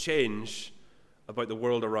change about the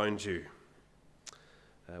world around you?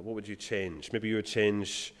 What would you change? Maybe you would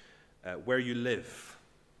change where you live.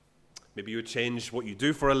 Maybe you would change what you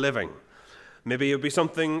do for a living. Maybe it would be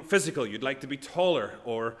something physical. You'd like to be taller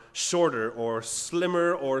or shorter or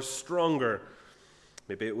slimmer or stronger.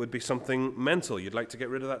 Maybe it would be something mental. You'd like to get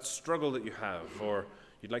rid of that struggle that you have, or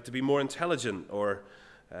you'd like to be more intelligent, or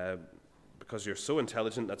because you're so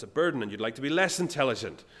intelligent, that's a burden, and you'd like to be less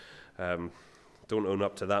intelligent. Don't own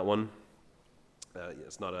up to that one.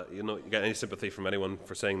 It's not you don't get any sympathy from anyone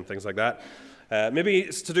for saying things like that. Maybe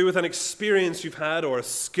it's to do with an experience you've had or a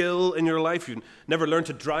skill in your life. You never learned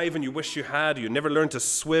to drive and you wish you had. You never learned to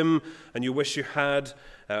swim and you wish you had.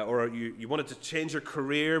 Or you wanted to change your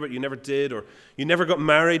career but you never did. Or you never got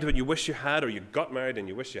married but you wish you had. Or you got married and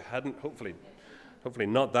you wish you hadn't. Hopefully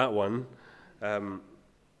not that one.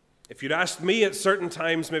 If you'd asked me at certain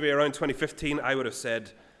times, maybe around 2015, I would have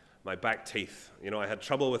said my back teeth. I had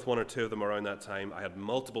trouble with one or two of them around that time. I had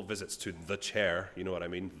multiple visits to the chair. You know what I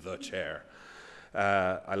mean? The chair.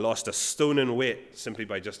 I lost a stone in weight simply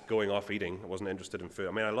by just going off eating. I wasn't interested in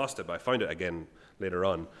food. I lost it, but I found it again later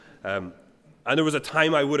on. And there was a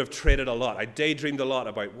time I would have traded a lot. I daydreamed a lot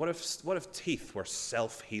about what if teeth were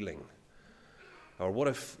self-healing? Or what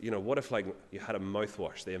if like you had a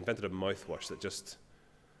mouthwash? They invented a mouthwash that just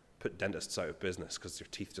put dentists out of business because your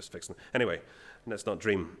teeth just fix them. Anyway, let's not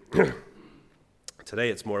dream.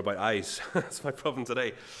 Today it's more about eyes. That's my problem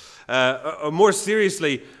today. More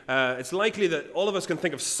seriously, it's likely that all of us can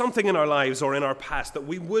think of something in our lives or in our past that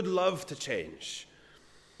we would love to change.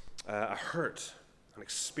 A hurt, an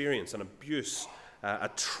experience, an abuse,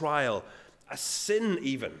 a trial, a sin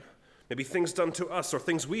even. Maybe things done to us or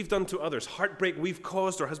things we've done to others. Heartbreak we've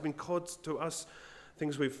caused or has been caused to us.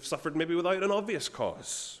 Things we've suffered maybe without an obvious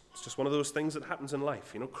cause. It's just one of those things that happens in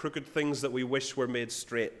life. Crooked things that we wish were made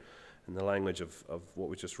straight, in the language of what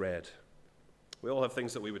we just read. We all have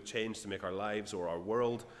things that we would change to make our lives or our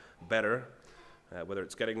world better, whether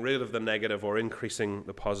it's getting rid of the negative or increasing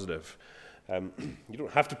the positive. You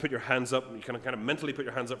don't have to put your hands up. You can kind of mentally put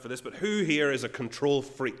your hands up for this, but who here is a control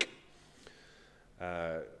freak?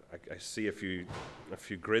 I see a few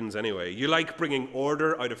grins anyway. You like bringing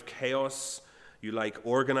order out of chaos. You like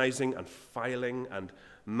organizing and filing and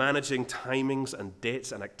managing timings and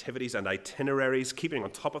dates and activities and itineraries, keeping on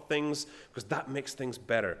top of things, because that makes things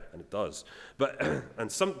better, and it does. But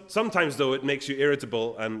sometimes, though, it makes you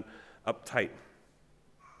irritable and uptight.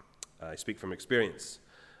 I speak from experience.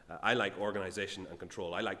 I like organization and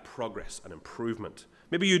control. I like progress and improvement.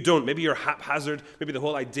 Maybe you don't. Maybe you're haphazard. Maybe the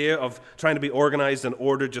whole idea of trying to be organized and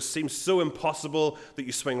ordered just seems so impossible that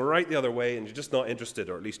you swing right the other way and you're just not interested,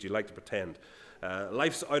 or at least you like to pretend.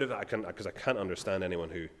 Life's out of that because I can't understand anyone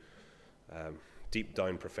who deep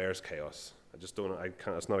down prefers chaos. I just don't.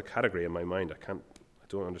 It's not a category in my mind. I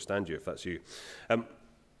don't understand you if that's you.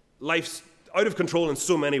 Life's out of control in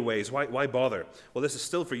so many ways. Why bother? Well, this is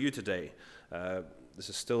still for you today. This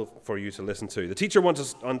is still for you to listen to. The teacher wants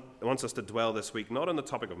us to dwell this week not on the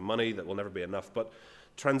topic of money, that will never be enough, but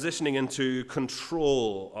transitioning into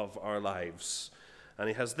control of our lives. And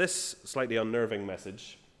he has this slightly unnerving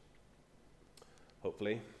message.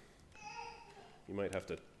 Hopefully. You might have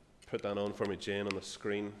to put that on for me, Jane, on the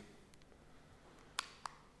screen.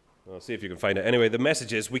 I'll see if you can find it. Anyway, the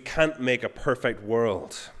message is, we can't make a perfect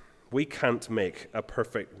world. We can't make a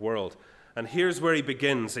perfect world. And here's where he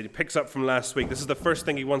begins. He picks up from last week. This is the first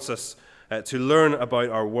thing he wants us to learn about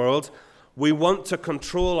our world. We want to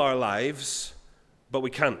control our lives, but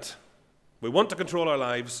we can't. We want to control our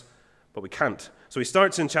lives, but we can't. So he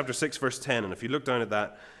starts in chapter 6, verse 10, and if you look down at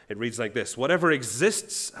that, it reads like this: whatever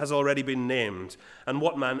exists has already been named, and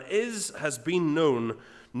what man is has been known.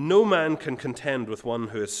 No man can contend with one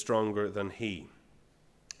who is stronger than he.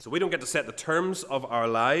 So we don't get to set the terms of our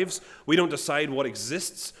lives. We don't decide what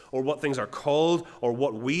exists or what things are called or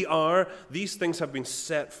what we are. These things have been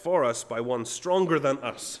set for us by one stronger than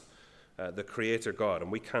us, the Creator God,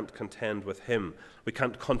 and we can't contend with him. We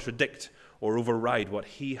can't contradict or override what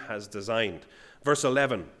he has designed. Verse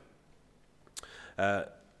 11. The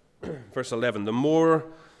more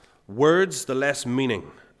words, the less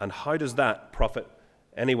meaning. And how does that profit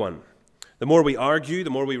anyone? The more we argue, the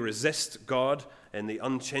more we resist God in the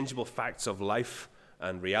unchangeable facts of life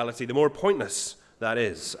and reality, the more pointless that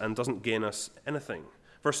is and doesn't gain us anything.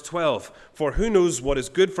 Verse 12, for who knows what is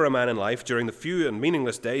good for a man in life during the few and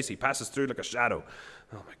meaningless days he passes through like a shadow?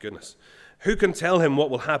 Oh my goodness. Who can tell him what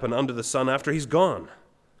will happen under the sun after he's gone?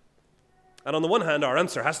 And on the one hand, our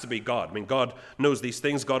answer has to be God. I mean, God knows these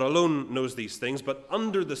things. God alone knows these things. But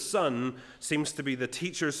under the sun seems to be the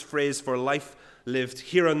teacher's phrase for life lived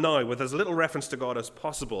here and now with as little reference to God as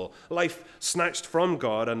possible. Life snatched from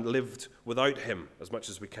God and lived without him as much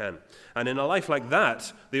as we can. And in a life like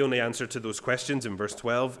that, the only answer to those questions in verse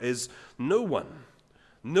 12 is no one.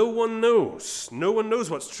 No one knows. No one knows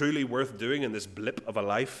what's truly worth doing in this blip of a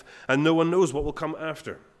life, and no one knows what will come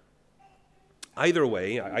after. Either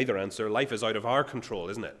way, either answer, life is out of our control,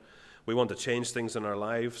 isn't it? We want to change things in our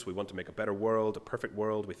lives. We want to make a better world, a perfect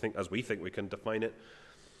world, as we think we can define it.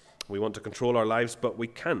 We want to control our lives, but we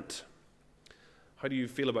can't. How do you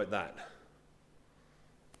feel about that?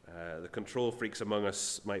 The control freaks among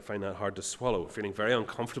us might find that hard to swallow, feeling very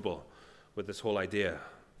uncomfortable with this whole idea.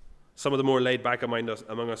 Some of the more laid back among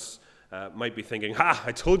us might be thinking, "Ha,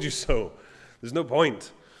 I told you so. There's no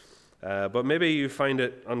point." But maybe you find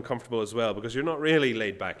it uncomfortable as well because you're not really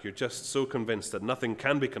laid back. You're just so convinced that nothing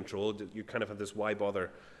can be controlled that you kind of have this why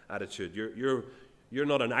bother attitude. You're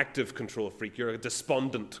not an active control freak. You're a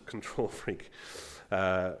despondent control freak.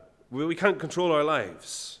 We can't control our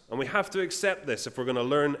lives. And we have to accept this if we're going to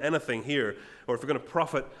learn anything here, or if we're going to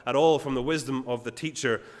profit at all from the wisdom of the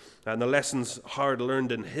teacher and the lessons hard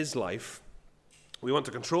learned in his life. We want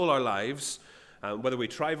to control our lives, whether we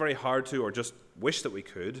try very hard to or just wish that we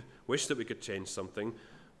could change something,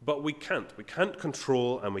 but we can't. We can't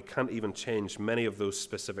control and we can't even change many of those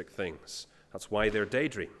specific things. That's why they're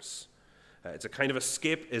daydreams. It's a kind of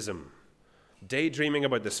escapism, daydreaming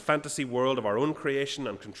about this fantasy world of our own creation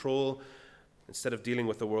and control instead of dealing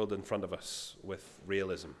with the world in front of us with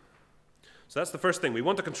realism. So that's the first thing. We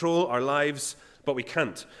want to control our lives, but we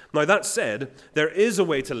can't. Now, that said, there is a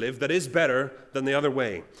way to live that is better than the other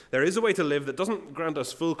way. There is a way to live that doesn't grant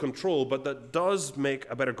us full control, but that does make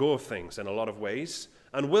a better go of things in a lot of ways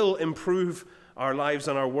and will improve our lives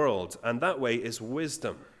and our world. And that way is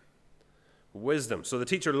wisdom. Wisdom. So the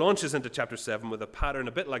teacher launches into chapter 7 with a pattern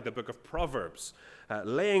a bit like the book of Proverbs,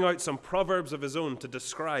 laying out some proverbs of his own to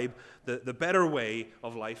describe the better way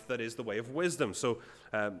of life that is the way of wisdom. So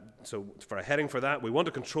for a heading for that, we want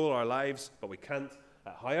to control our lives, but we can't.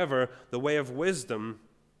 However, the way of wisdom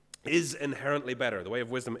is inherently better. The way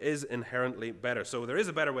of wisdom is inherently better. So there is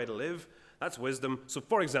a better way to live. That's wisdom. So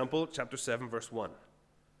for example, chapter 7, verse 1.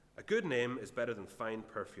 A good name is better than fine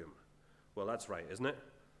perfume. Well, that's right, isn't it?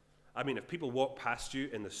 I mean, if people walk past you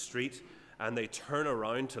in the street and they turn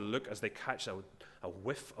around to look as they catch a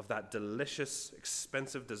whiff of that delicious,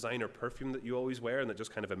 expensive designer perfume that you always wear and that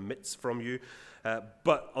just kind of emits from you.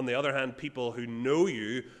 But on the other hand, people who know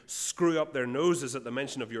you screw up their noses at the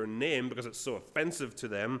mention of your name because it's so offensive to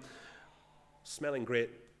them. Smelling great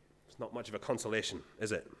is not much of a consolation,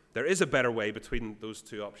 is it? There is a better way between those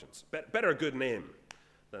two options. Better a good name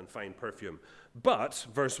than fine perfume. But,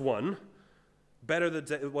 verse 1,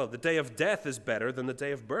 the day of death is better than the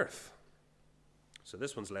day of birth. So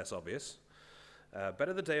this one's less obvious.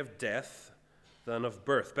 Better the day of death than of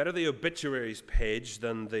birth. Better the obituaries page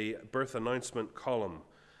than the birth announcement column.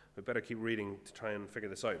 We better keep reading to try and figure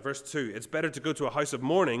this out. Verse 2, it's better to go to a house of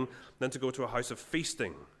mourning than to go to a house of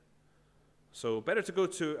feasting. So better to go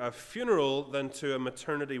to a funeral than to a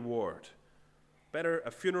maternity ward. Better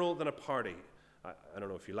a funeral than a party. I don't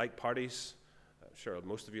know if you like parties. Sure,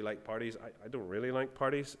 most of you like parties. I don't really like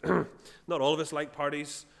parties. Not all of us like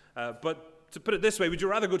parties. But to put it this way, would you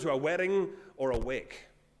rather go to a wedding or a wake?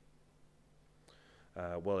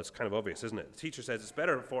 Well, it's kind of obvious, isn't it? The teacher says it's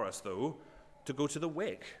better for us, though, to go to the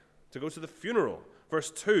wake, to go to the funeral.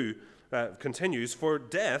 Verse 2 continues, for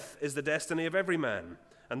death is the destiny of every man,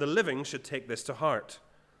 and the living should take this to heart.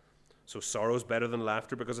 So sorrow is better than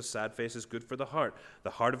laughter because a sad face is good for the heart. The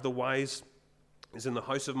heart of the wise is in the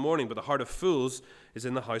house of mourning, but the heart of fools is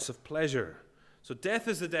in the house of pleasure. So death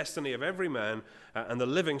is the destiny of every man, and the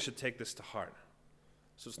living should take this to heart.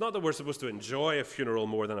 So it's not that we're supposed to enjoy a funeral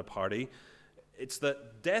more than a party. It's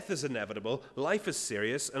that death is inevitable, life is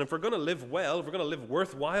serious, and if we're going to live well, if we're going to live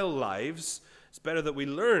worthwhile lives, it's better that we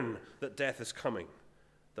learn that death is coming,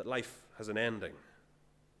 that life has an ending.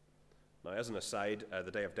 Now, as an aside,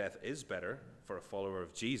 the day of death is better for a follower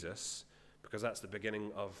of Jesus, because that's the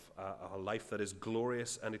beginning of a life that is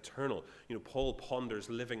glorious and eternal. You know, Paul ponders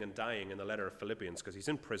living and dying in the letter of Philippians because he's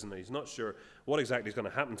in prison and he's not sure what exactly is going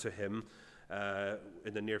to happen to him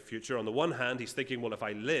in the near future. On the one hand, he's thinking, well, if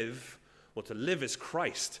I live, well, to live is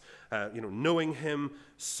Christ. Knowing him,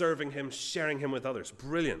 serving him, sharing him with others.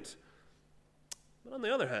 Brilliant. But on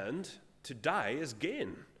the other hand, to die is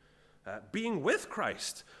gain. Being with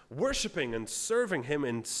Christ, worshiping and serving him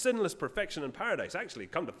in sinless perfection in paradise. Actually,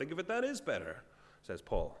 come to think of it, that is better, says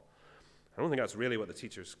Paul. I don't think that's really what the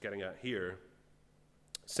teacher's getting at here.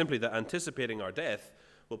 Simply that anticipating our death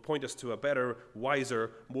will point us to a better,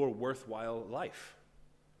 wiser, more worthwhile life.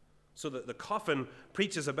 So that the coffin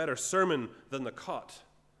preaches a better sermon than the cot.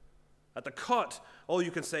 At the cot, all you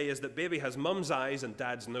can say is that baby has mum's eyes and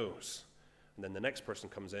dad's nose. And then the next person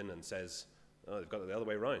comes in and says, oh, they've got it the other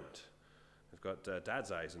way around. They've got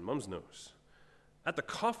dad's eyes and mum's nose. At the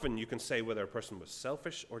coffin, you can say whether a person was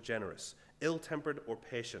selfish or generous, ill-tempered or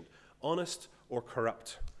patient, honest or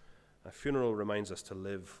corrupt. A funeral reminds us to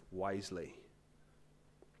live wisely.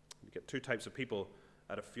 You get two types of people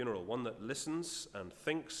at a funeral. One that listens and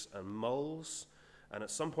thinks and mulls, and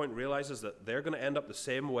at some point realizes that they're going to end up the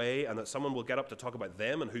same way, and that someone will get up to talk about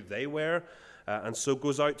them and who they were, and so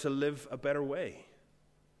goes out to live a better way.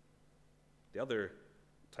 The other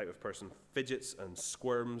type of person fidgets and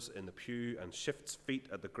squirms in the pew and shifts feet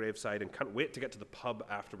at the graveside and can't wait to get to the pub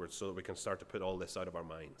afterwards so that we can start to put all this out of our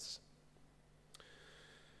minds.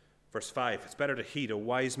 Verse 5, it's better to heed a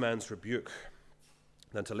wise man's rebuke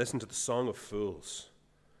than to listen to the song of fools.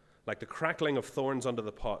 Like the crackling of thorns under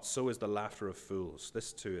the pot, so is the laughter of fools.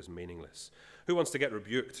 This too is meaningless. Who wants to get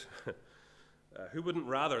rebuked? Who wouldn't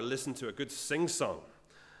rather listen to a good sing-song?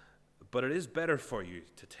 But it is better for you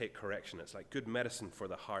to take correction. It's like good medicine for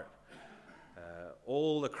the heart.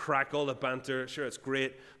 All the crack, all the banter, sure, it's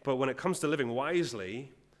great. But when it comes to living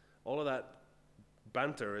wisely, all of that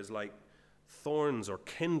banter is like thorns or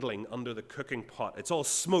kindling under the cooking pot. It's all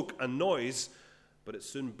smoke and noise, but it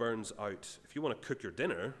soon burns out. If you want to cook your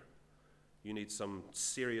dinner, you need some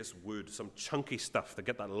serious wood, some chunky stuff to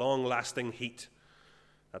get that long-lasting heat.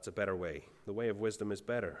 That's a better way. The way of wisdom is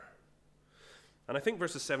better. And I think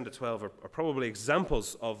verses 7 to 12 are probably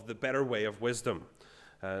examples of the better way of wisdom.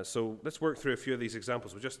 So let's work through a few of these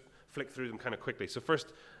examples. We'll just flick through them kind of quickly. So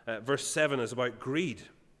first, verse 7 is about greed.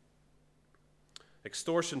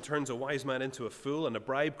 Extortion turns a wise man into a fool, and a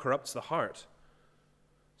bribe corrupts the heart.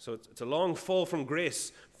 So it's a long fall from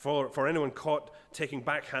grace for anyone caught taking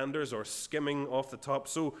backhanders or skimming off the top,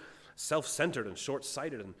 so self-centered and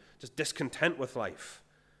short-sighted and just discontent with life.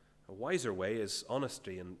 A wiser way is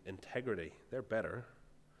honesty and integrity. They're better.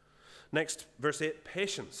 Next, verse 8,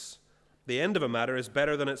 patience. The end of a matter is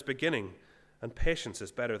better than its beginning, and patience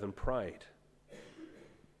is better than pride.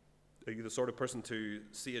 Are you the sort of person to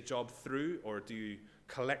see a job through, or do you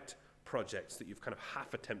collect projects that you've kind of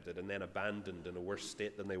half attempted and then abandoned in a worse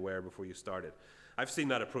state than they were before you started? I've seen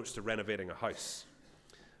that approach to renovating a house.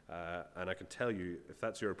 And I can tell you, if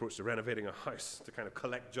that's your approach to renovating a house, to kind of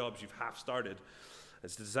collect jobs you've half started,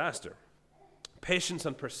 it's a disaster. Patience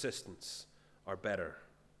and persistence are better.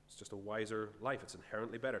 It's just a wiser life. It's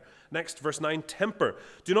inherently better. Next, verse 9, temper.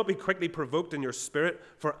 Do not be quickly provoked in your spirit,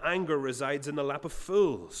 for anger resides in the lap of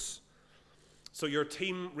fools. So your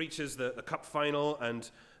team reaches the cup final, and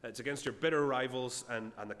it's against your bitter rivals,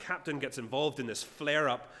 and the captain gets involved in this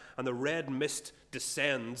flare-up, and the red mist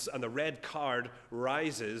descends, and the red card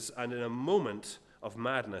rises, and in a moment of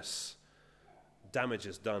madness, damage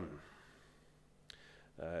is done.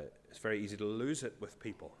 It's very easy to lose it with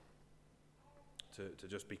people, to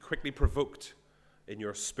just be quickly provoked in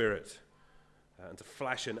your spirit, and to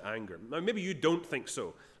flash in anger. Now, maybe you don't think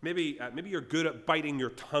so. Maybe you're good at biting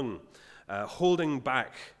your tongue, holding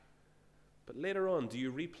back. But later on, do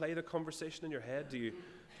you replay the conversation in your head? Do you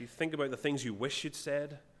think about the things you wish you'd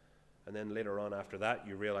said? And then later on after that,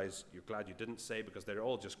 you realize you're glad you didn't say, because they're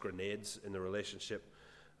all just grenades in the relationship.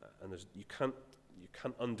 And you can't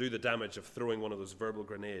undo the damage of throwing one of those verbal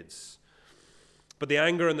grenades. But the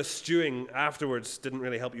anger and the stewing afterwards didn't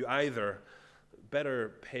really help you either.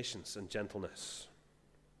 Better patience and gentleness.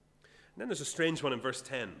 And then there's a strange one in verse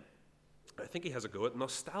 10. I think he has a go at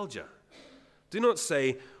nostalgia. Do not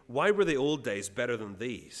say, why were the old days better than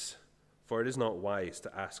these? For it is not wise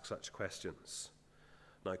to ask such questions.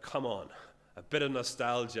 Now, come on, a bit of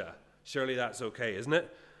nostalgia. Surely that's okay, isn't it?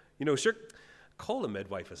 Sure, Call the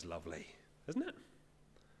Midwife is lovely, isn't it?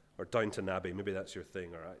 Or Downton Abbey, maybe that's your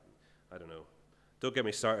thing, all right? I don't know. Don't get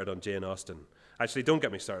me started on Jane Austen. Actually, don't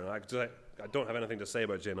get me started. I don't have anything to say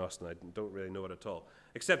about Jane Austen. I don't really know it at all.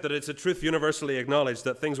 Except that it's a truth universally acknowledged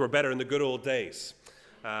that things were better in the good old days.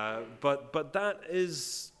 But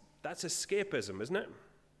that's escapism, isn't it?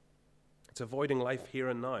 It's avoiding life here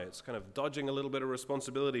and now. It's kind of dodging a little bit of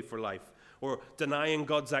responsibility for life, or denying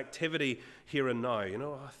God's activity here and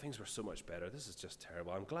now. Things were so much better. This is just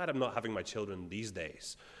terrible. I'm glad I'm not having my children these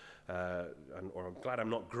days. Or I'm glad I'm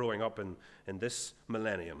not growing up in this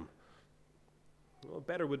millennium. Well,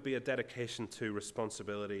 better would be a dedication to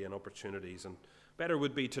responsibility and opportunities, and better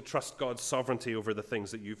would be to trust God's sovereignty over the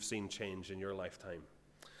things that you've seen change in your lifetime.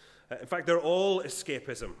 In fact, they're all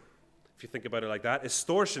escapism, if you think about it like that.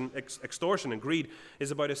 Extortion and greed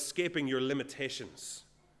is about escaping your limitations.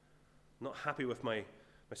 I'm not happy with my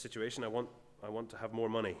situation. I want I want to have more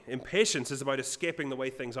money. Impatience is about escaping the way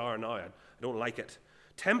things are now. I don't like it.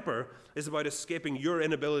 Temper is about escaping your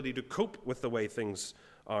inability to cope with the way things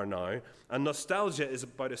are now. And nostalgia is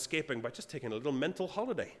about escaping by just taking a little mental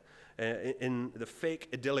holiday in the fake,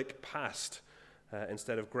 idyllic past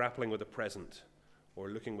instead of grappling with the present or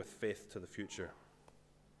looking with faith to the future.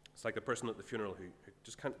 It's like the person at the funeral who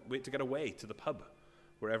just can't wait to get away to the pub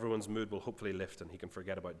where everyone's mood will hopefully lift and he can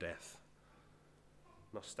forget about death.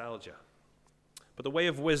 Nostalgia. But the way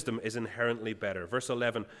of wisdom is inherently better. Verse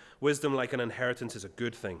 11, wisdom like an inheritance is a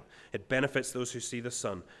good thing. It benefits those who see the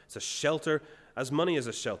sun. It's a shelter as money is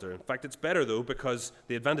a shelter. In fact, it's better though, because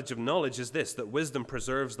the advantage of knowledge is this, that wisdom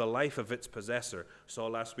preserves the life of its possessor. We saw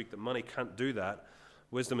last week that money can't do that.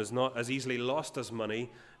 Wisdom is not as easily lost as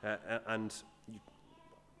money,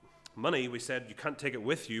 money, we said, you can't take it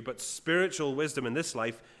with you, but spiritual wisdom in this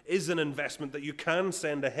life is an investment that you can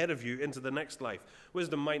send ahead of you into the next life.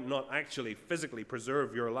 Wisdom might not actually physically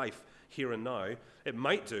preserve your life here and now. It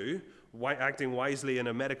might do, acting wisely in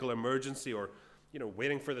a medical emergency, or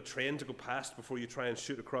waiting for the train to go past before you try and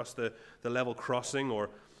shoot across the level crossing, or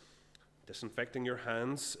disinfecting your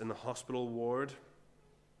hands in the hospital ward.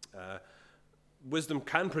 Wisdom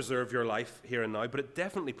can preserve your life here and now, but it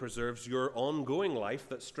definitely preserves your ongoing life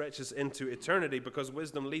that stretches into eternity, because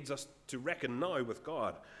wisdom leads us to reckon now with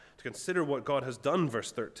God, to consider what God has done,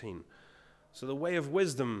 verse 13. So the way of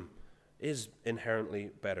wisdom is inherently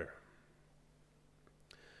better.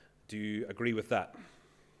 Do you agree with that?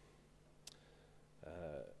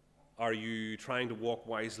 Are you trying to walk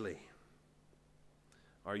wisely?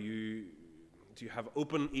 Do you have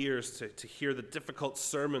open ears to hear the difficult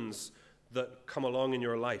sermons that come along in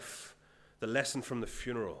your life, the lesson from the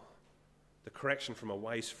funeral, the correction from a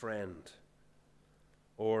wise friend?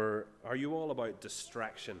 Or are you all about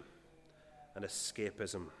distraction and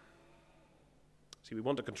escapism? See, we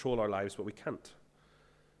want to control our lives, but we can't.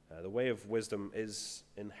 The way of wisdom is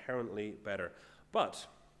inherently better. But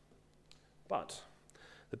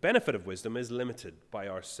the benefit of wisdom is limited by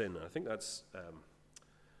our sin. And I think that's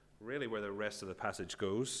really where the rest of the passage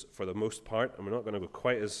goes for the most part, and we're not going to go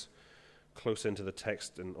quite as close into the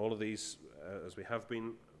text in all of these as we have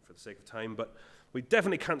been for the sake of time, but we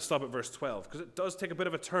definitely can't stop at verse 12 because it does take a bit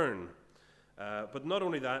of a turn. But not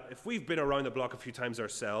only that, if we've been around the block a few times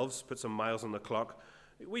ourselves, put some miles on the clock,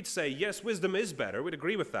 we'd say, yes, wisdom is better. We'd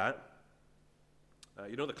agree with that.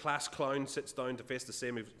 The class clown sits down to face the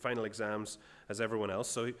same final exams as everyone else,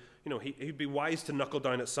 so he'd be wise to knuckle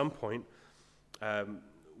down at some point.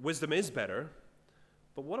 Wisdom is better,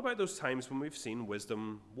 but what about those times when we've seen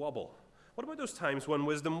wisdom wobble? What about those times when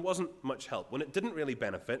wisdom wasn't much help, when it didn't really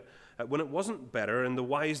benefit, when it wasn't better and the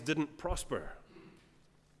wise didn't prosper?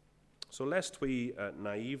 So lest we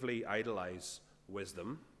naively idolize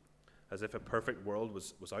wisdom, as if a perfect world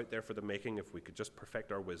was out there for the making if we could just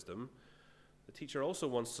perfect our wisdom, the teacher also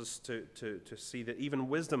wants us to see that even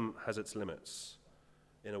wisdom has its limits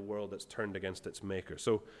in a world that's turned against its maker.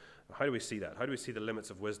 So how do we see that? How do we see the limits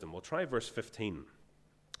of wisdom? Well, try verse 15.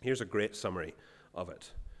 Here's a great summary of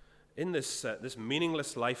it. In this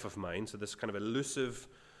meaningless life of mine, so this kind of elusive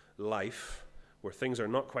life where things are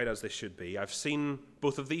not quite as they should be, I've seen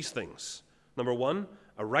both of these things. Number one,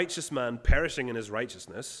 a righteous man perishing in his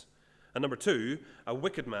righteousness. And number two, a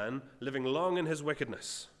wicked man living long in his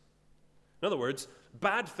wickedness. In other words,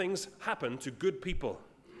 bad things happen to good people,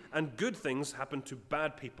 and good things happen to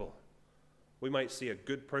bad people. We might see a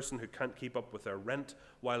good person who can't keep up with their rent,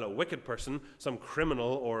 while a wicked person, some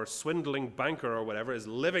criminal or swindling banker or whatever, is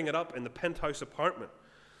living it up in the penthouse apartment.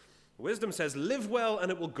 Wisdom says, live well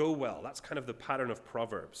and it will go well. That's kind of the pattern of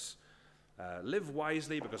Proverbs. Live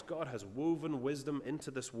wisely because God has woven wisdom into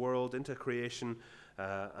this world, into creation,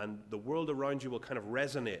 and the world around you will kind of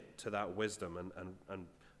resonate to that wisdom and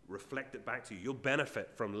reflect it back to you. You'll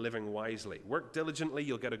benefit from living wisely. Work diligently,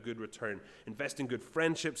 you'll get a good return. Invest in good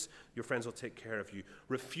friendships, your friends will take care of you.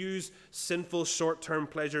 Refuse sinful short-term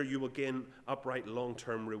pleasure, you will gain upright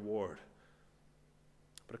long-term reward.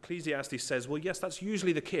 But Ecclesiastes says, well, yes, that's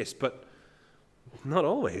usually the case, but not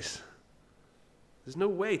always. There's no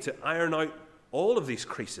way to iron out all of these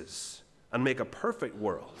creases and make a perfect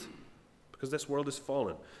world, because this world is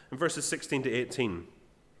fallen. In verses 16 to 18,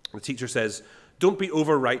 the teacher says, don't be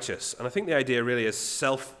over-righteous. And I think the idea really is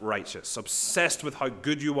self-righteous, obsessed with how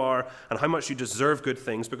good you are and how much you deserve good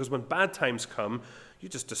things, because when bad times come, you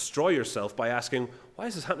just destroy yourself by asking, why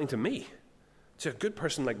is this happening to me? To a good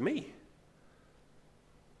person like me?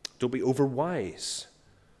 Don't be over-wise.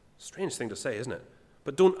 Strange thing to say, isn't it?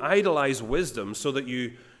 But don't idolize wisdom so that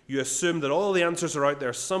you assume that all the answers are out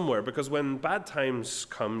there somewhere, because when bad times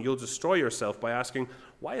come, you'll destroy yourself by asking,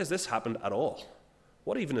 why has this happened at all?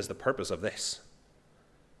 what even is the purpose of this?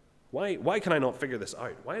 Why can I not figure this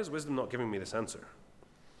out? Why is wisdom not giving me this answer?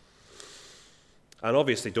 And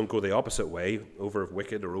obviously, don't go the opposite way, over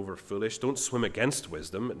wicked or over foolish. Don't swim against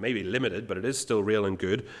wisdom. It may be limited, but it is still real and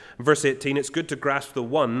good. In verse 18, it's good to grasp the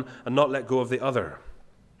one and not let go of the other.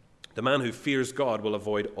 The man who fears God will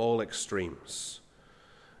avoid all extremes.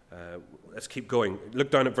 Let's keep going.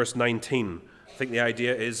 Look down at verse 19. I think the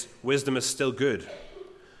idea is wisdom is still good.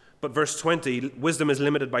 But verse 20, wisdom is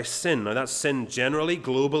limited by sin. Now that's sin generally,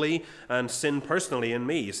 globally, and sin personally in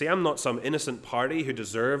me. You see, I'm not some innocent party who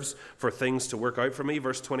deserves for things to work out for me.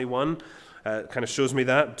 Verse 21 kind of shows me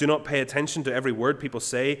that. Do not pay attention to every word people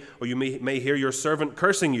say, or you may hear your servant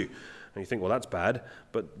cursing you. And you think, well, that's bad.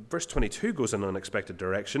 But verse 22 goes in an unexpected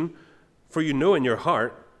direction. For you know in your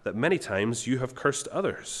heart that many times you have cursed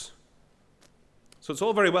others. So it's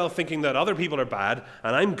all very well thinking that other people are bad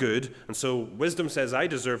and I'm good, and so wisdom says I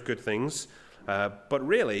deserve good things, but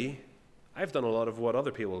really, I've done a lot of what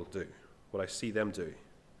other people do, what I see them do.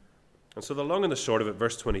 And so the long and the short of it,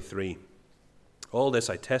 verse 23, all this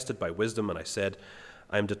I tested by wisdom, and I said,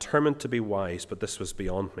 I am determined to be wise, but this was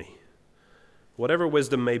beyond me. Whatever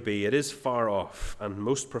wisdom may be, it is far off and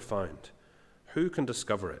most profound. Who can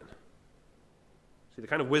discover it? See, the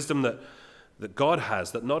kind of wisdom that God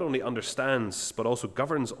has, that not only understands but also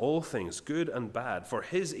governs all things, good and bad, for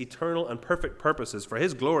his eternal and perfect purposes, for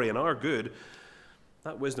his glory and our good,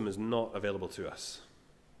 that wisdom is not available to us.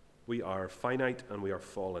 We are finite and we are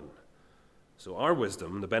fallen. So our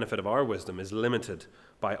wisdom, the benefit of our wisdom, is limited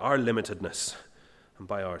by our limitedness and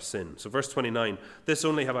by our sin. So verse 29, this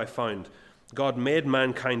only have I found, God made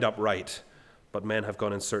mankind upright, but men have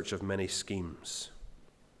gone in search of many schemes.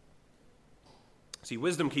 See,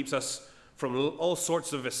 wisdom keeps us from all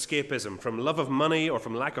sorts of escapism, from love of money or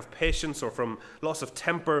from lack of patience or from loss of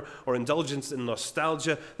temper or indulgence in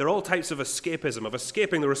nostalgia. There are all types of escapism, of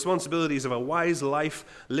escaping the responsibilities of a wise life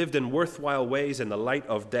lived in worthwhile ways in the light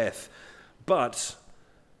of death. But,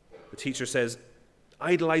 the teacher says,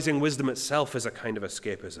 idolizing wisdom itself is a kind of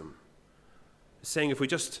escapism. It's saying if we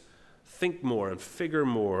just think more and figure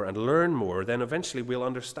more and learn more, then eventually we'll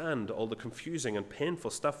understand all the confusing and painful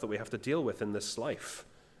stuff that we have to deal with in this life.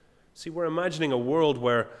 See, we're imagining a world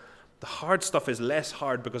where the hard stuff is less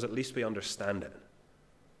hard because at least we understand it.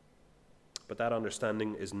 But that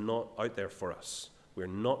understanding is not out there for us. We're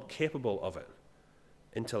not capable of it,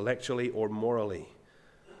 intellectually or morally.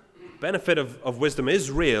 The benefit of wisdom is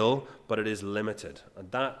real, but it is limited, and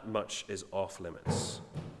that much is off limits.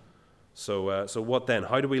 So what then?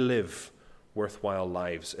 How do we live worthwhile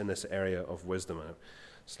lives in this area of wisdom? I'm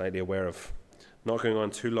slightly aware of not going on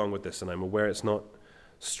too long with this, and I'm aware it's not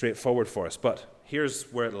straightforward for us, but here's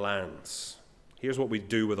where it lands. Here's what we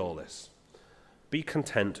do with all this. Be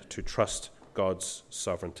content to trust God's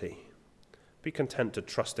sovereignty. Be content to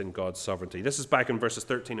trust in God's sovereignty. This is back in verses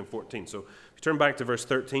 13 and 14. So if you turn back to verse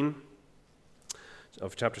 13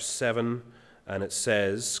 of chapter 7, and it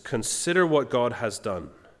says, consider what God has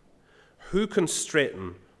done. Who can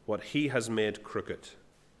straighten what he has made crooked?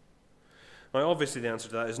 Now, obviously, the answer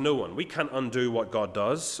to that is no one. We can't undo what God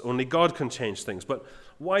does. Only God can change things. But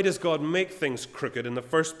why does God make things crooked in the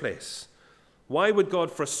first place? Why would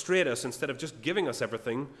God frustrate us instead of just giving us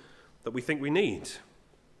everything that we think we need?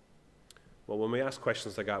 Well, when we ask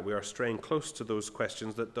questions like that, we are straying close to those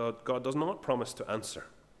questions that God does not promise to answer,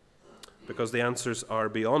 because the answers are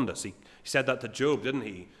beyond us. He said that to Job, didn't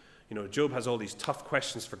he? You know, Job has all these tough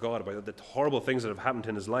questions for God about the horrible things that have happened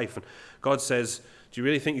in his life. And God says, do you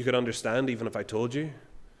really think you could understand even if I told you?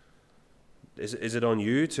 Is it on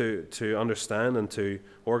you to understand and to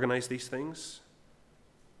organize these things?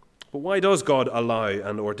 But why does God allow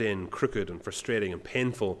and ordain crooked and frustrating and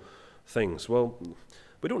painful things? Well,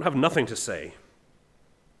 we don't have nothing to say.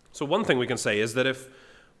 So one thing we can say is that if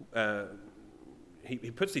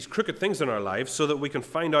He puts these crooked things in our lives so that we can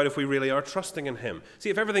find out if we really are trusting in him. See,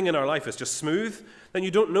 if everything in our life is just smooth, then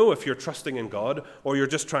you don't know if you're trusting in God or you're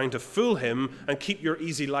just trying to fool him and keep your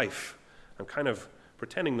easy life. I'm kind of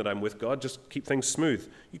pretending that I'm with God, just keep things smooth.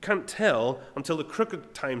 You can't tell until the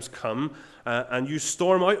crooked times come and you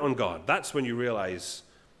storm out on God. That's when you realize,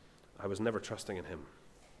 I was never trusting in him.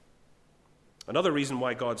 Another reason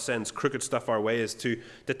why God sends crooked stuff our way is to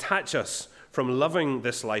detach us from loving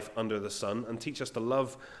this life under the sun and teach us to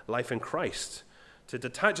love life in Christ. To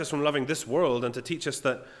detach us from loving this world and to teach us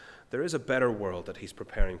that there is a better world that he's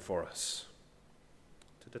preparing for us.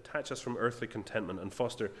 To detach us from earthly contentment and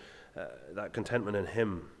foster that contentment in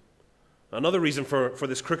him. Another reason for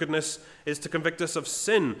this crookedness is to convict us of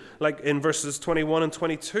sin, like in verses 21 and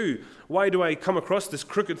 22. Why do I come across this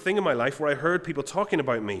crooked thing in my life where I heard people talking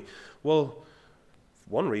about me? Well,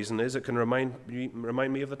 one reason is it can remind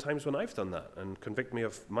me of the times when I've done that and convict me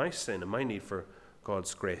of my sin and my need for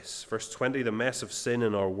God's grace. Verse 20, the mess of sin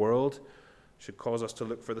in our world should cause us to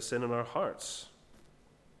look for the sin in our hearts.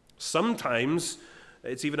 Sometimes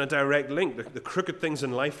it's even a direct link. The crooked things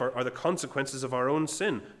in life are the consequences of our own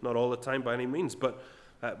sin. Not all the time by any means, but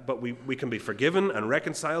we can be forgiven and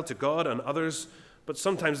reconciled to God and others, but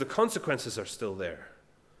sometimes the consequences are still there.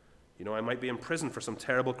 You know, I might be in prison for some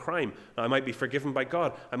terrible crime. I might be forgiven by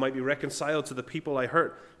God. I might be reconciled to the people I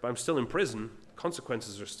hurt, but I'm still in prison.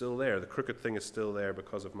 Consequences are still there. The crooked thing is still there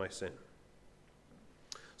because of my sin.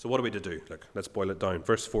 So what are we to do? Look, let's boil it down.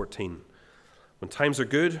 Verse 14. When times are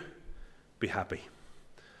good, be happy.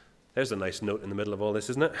 There's a nice note in the middle of all this,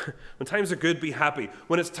 isn't it? When times are good, be happy.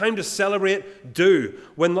 When it's time to celebrate, do.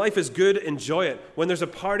 When life is good, enjoy it. When there's a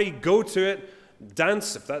party, go to it.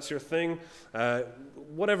 Dance, if that's your thing.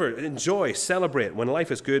 Whatever, enjoy, celebrate. When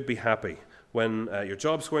life is good, be happy. When your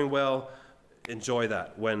job's going well, enjoy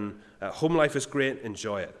that. When home life is great,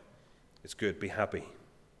 enjoy it. It's good, be happy.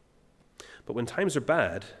 But when times are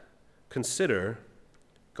bad, consider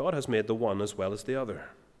God has made the one as well as the other.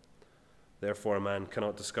 Therefore, a man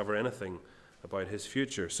cannot discover anything about his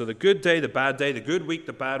future. So the good day, the bad day, the good week,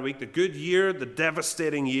 the bad week, the good year, the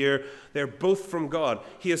devastating year, they're both from God.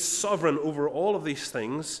 He is sovereign over all of these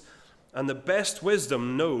things, and the best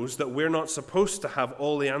wisdom knows that we're not supposed to have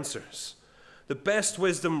all the answers. The best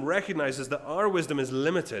wisdom recognizes that our wisdom is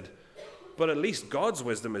limited, but at least God's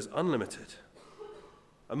wisdom is unlimited.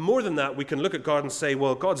 And more than that, we can look at God and say,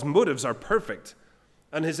 well, God's motives are perfect,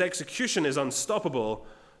 and his execution is unstoppable,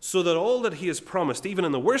 so that all that he has promised, even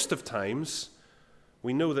in the worst of times,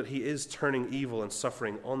 we know that he is turning evil and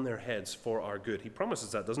suffering on their heads for our good. He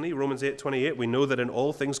promises that, doesn't he? Romans 8:28, we know that in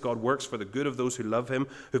all things God works for the good of those who love him,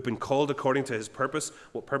 who've been called according to his purpose.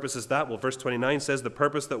 What purpose is that? Well, verse 29 says the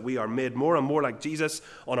purpose that we are made more and more like Jesus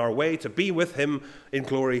on our way to be with him in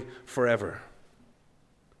glory forever.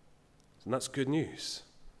 And that's good news.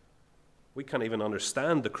 We can't even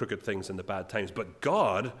understand the crooked things in the bad times, but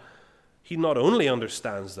God, he not only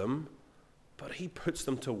understands them, but he puts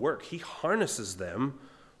them to work. He harnesses them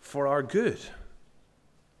for our good.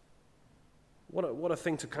 What a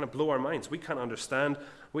thing to kind of blow our minds. We can't understand.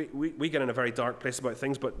 We get in a very dark place about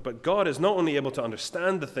things, but God is not only able to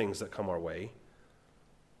understand the things that come our way,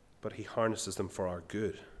 but he harnesses them for our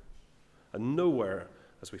good. And nowhere,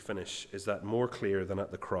 as we finish, is that more clear than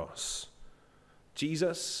at the cross.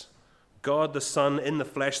 Jesus, God the Son in the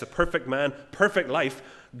flesh, the perfect man, perfect life,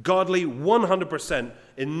 godly 100%,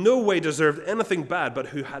 in no way deserved anything bad, but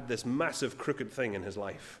who had this massive crooked thing in his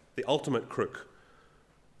life, the ultimate crook,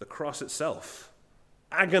 the cross itself,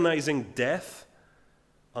 agonizing death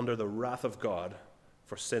under the wrath of God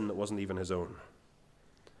for sin that wasn't even his own.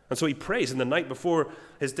 And so he prays in the night before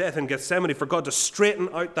his death in Gethsemane for God to straighten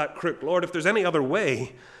out that crook. Lord, if there's any other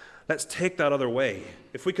way, let's take that other way.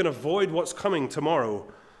 If we can avoid what's coming tomorrow,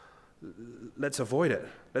 let's avoid it.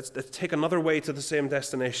 Let's take another way to the same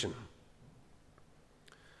destination.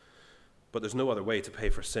 But there's no other way to pay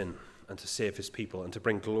for sin and to save his people and to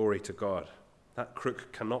bring glory to God. That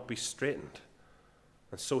crook cannot be straightened.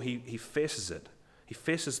 And so he faces it. He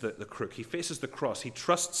faces the crook. He faces the cross. He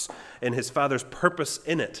trusts in his Father's purpose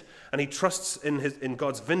in it. And he trusts in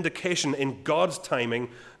God's vindication, in God's timing,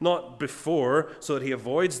 not before so that he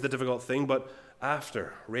avoids the difficult thing, but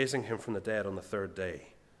after raising him from the dead on the third day.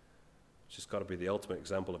 Which has got to be the ultimate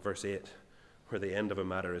example of verse 8, where the end of a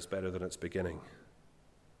matter is better than its beginning.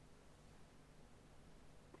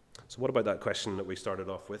 So what about that question that we started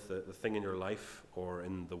off with, the thing in your life or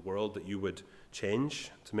in the world that you would change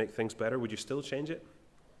to make things better? Would you still change it?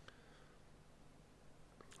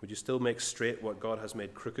 Would you still make straight what God has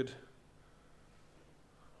made crooked?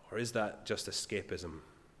 Or is that just escapism,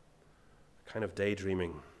 a kind of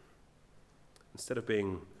daydreaming, instead of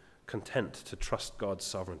being content to trust God's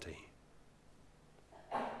sovereignty?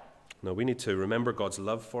 No, we need to remember God's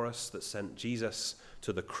love for us that sent Jesus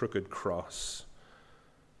to the crooked cross.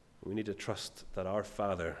 We need to trust that our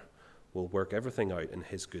Father will work everything out in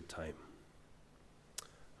his good time.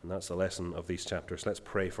 And that's the lesson of these chapters. Let's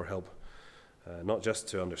pray for help, not just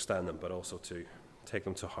to understand them, but also to take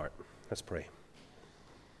them to heart. Let's pray.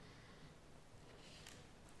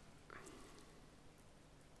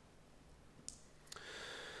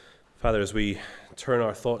 Father, as we turn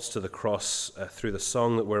our thoughts to the cross through the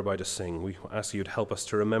song that we're about to sing, we ask you to help us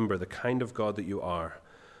to remember the kind of God that you are,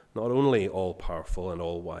 not only all-powerful and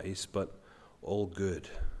all-wise, but all-good,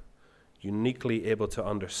 uniquely able to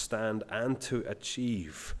understand and to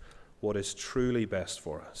achieve what is truly best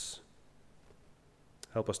for us.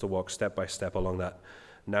 Help us to walk step by step along that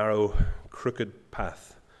narrow, crooked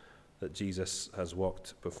path that Jesus has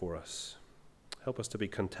walked before us. Help us to be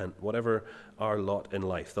content, whatever our lot in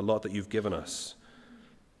life, the lot that you've given us,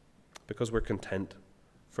 because we're content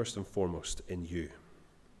first and foremost in you.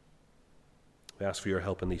 We ask for your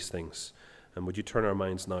help in these things. And would you turn our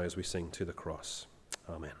minds now as we sing To the Cross?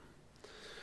 Amen.